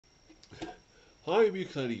Hi, I'm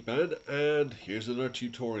Ukulele Ben, and here's another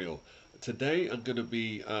tutorial. Today I'm going to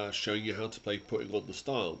be showing you how to play Putting on the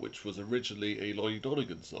Style, which was originally a Lonnie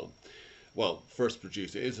Donegan song. Well, first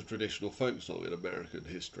produced, it is a traditional folk song in American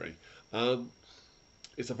history.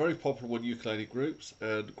 It's a very popular one in ukulele groups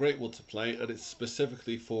and great one to play, and it's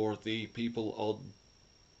specifically for the people on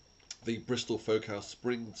the Bristol Folkhouse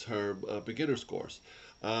Spring Term Beginners course.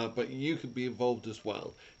 But you can be involved as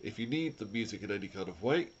well. If you need the music in any kind of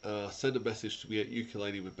way, send a message to me at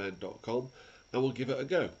ukulelewithben.com and we'll give it a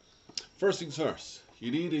go. First things first,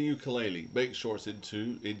 you need a ukulele. Make sure it's in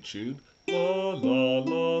tune. La la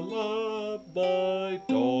la la, my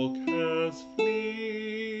dog has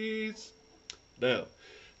fleas. Now,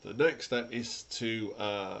 the next step is to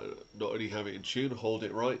not only have it in tune, hold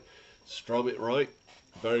it right, strum it right,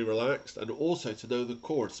 very relaxed, and also to know the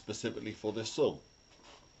chords specifically for this song.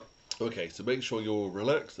 Okay, so make sure you're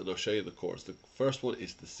relaxed and I'll show you the chords. The first one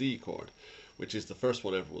is the C chord, which is the first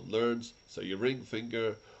one everyone learns. So your ring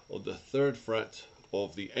finger on the 3rd fret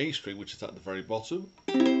of the A string, which is at the very bottom.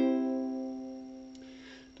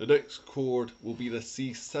 The next chord will be the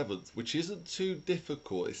C7th, which isn't too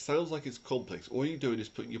difficult. It sounds like it's complex. All you're doing is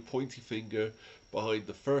putting your pointy finger behind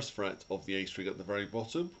the 1st fret of the A string at the very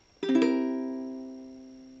bottom.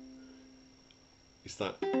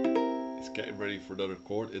 It's getting ready for another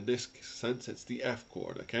chord. In this sense, it's the F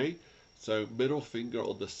chord, okay? So middle finger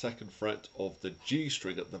on the 2nd fret of the G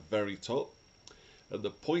string at the very top, and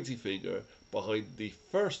the pointy finger behind the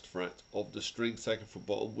 1st fret of the string 2nd from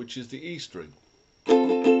bottom, which is the E string.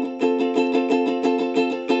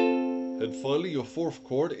 And finally, your 4th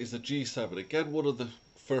chord is the G7. Again, one of the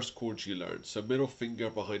first chords you learned. So middle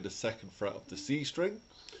finger behind the 2nd fret of the C string,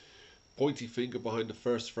 pointy finger behind the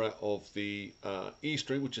 1st fret of the E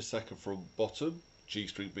string, which is 2nd from bottom, G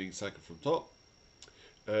string being 2nd from top,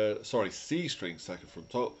 C string 2nd from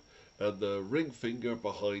top, and the ring finger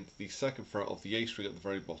behind the 2nd fret of the A string at the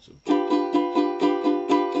very bottom.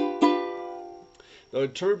 Now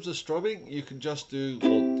in terms of strumming, you can just do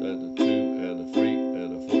 1 and a 2 and a 3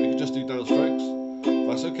 and a 4. You can just do downstrokes.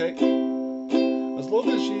 That's okay. As long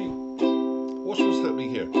as you watch what's happening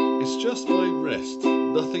here. It's just my wrist,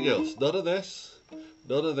 nothing else. None of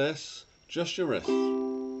this, just your wrist.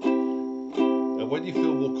 And when you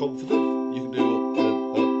feel more confident, you can do up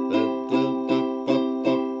and down,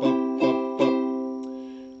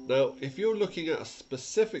 up. Now, if you're looking at a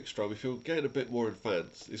specific strum, if you're getting a bit more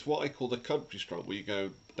advanced, it's what I call the country strum, where you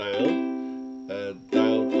go down and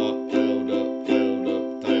down, up, down, up, down,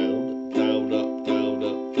 up, down, down, up, down,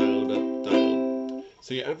 up, down, up, down.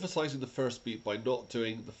 So you're emphasizing the first beat by not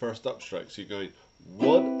doing the first upstroke. So you're going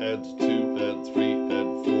 1 and 2 and 3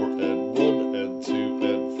 and 4 and 1 and 2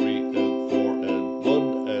 and 3 and 4 and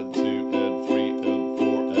 1 and 2 and 3 and 4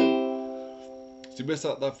 and... So you miss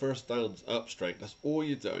out that first down upstroke. That's all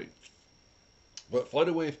you're doing. But find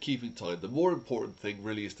a way of keeping time. The more important thing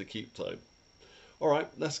really is to keep time. Alright,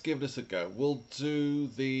 let's give this a go. We'll do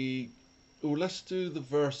the... let's do the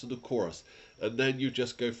verse and the chorus. And then you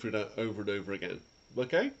just go through that over and over again.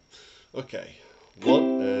 Okay? Okay.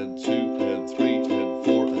 1 and 2 and 3 and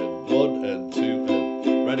 4 and 1 and 2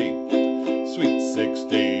 and... Ready? Sweet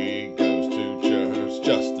 16 goes to church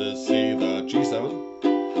just to see the G7.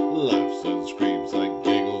 Laughs and screams and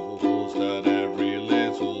giggles at every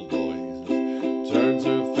little noise. Turns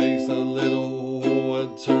her face a little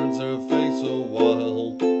and turns her face a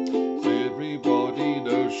while. Everybody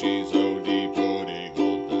knows she's only putting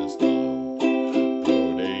on the style.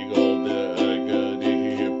 Putting on the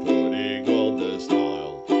agony, putting on the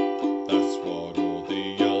style. That's what all the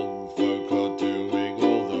young folk are doing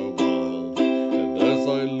all the while. And as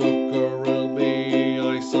I look around me,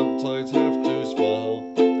 I sometimes have to smile.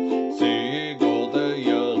 Seeing all the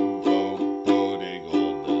young folk putting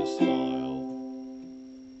on the style.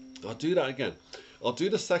 I'll do that again. I'll do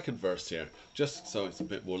the second verse here, just so it's a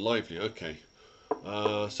bit more lively. Okay.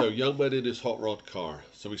 So, young man in his hot rod car.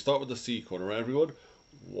 So we start with the C chord, alright everyone?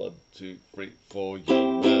 1, 2, 3, 4.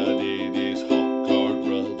 Young man in his hot car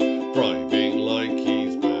run, driving like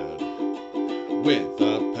he's mad. With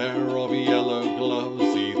a pair of yellow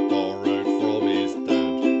gloves he's borrowed from his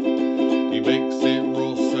dad. He makes it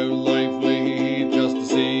roll so lively just to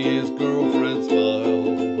see his girlfriend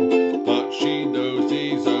smile. But she knows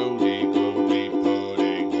he's only putting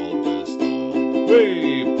on the style.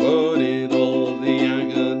 We putting on the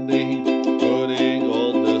agony, putting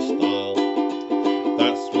on the style.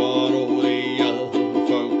 That's what all the young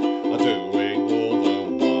folk are doing all the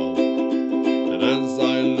while. And as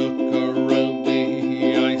I look around me,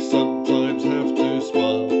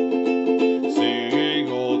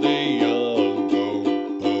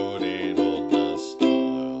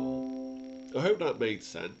 I hope that made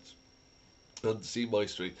sense. And see my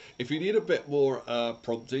stream. If you need a bit more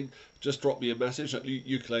prompting, just drop me a message at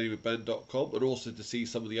ukuleleben.com, and also to see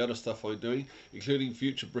some of the other stuff I'm doing, including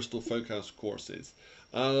future Bristol Folk House courses.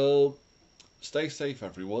 Stay safe,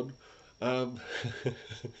 everyone. Um,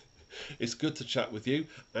 it's good to chat with you,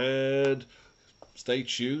 and stay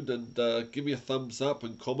tuned, and give me a thumbs up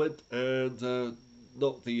and comment, and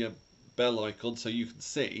knock the bell icon so you can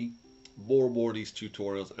see more and more of these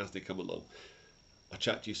tutorials as they come along. I'll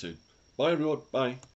chat to you soon. Bye everyone. Bye.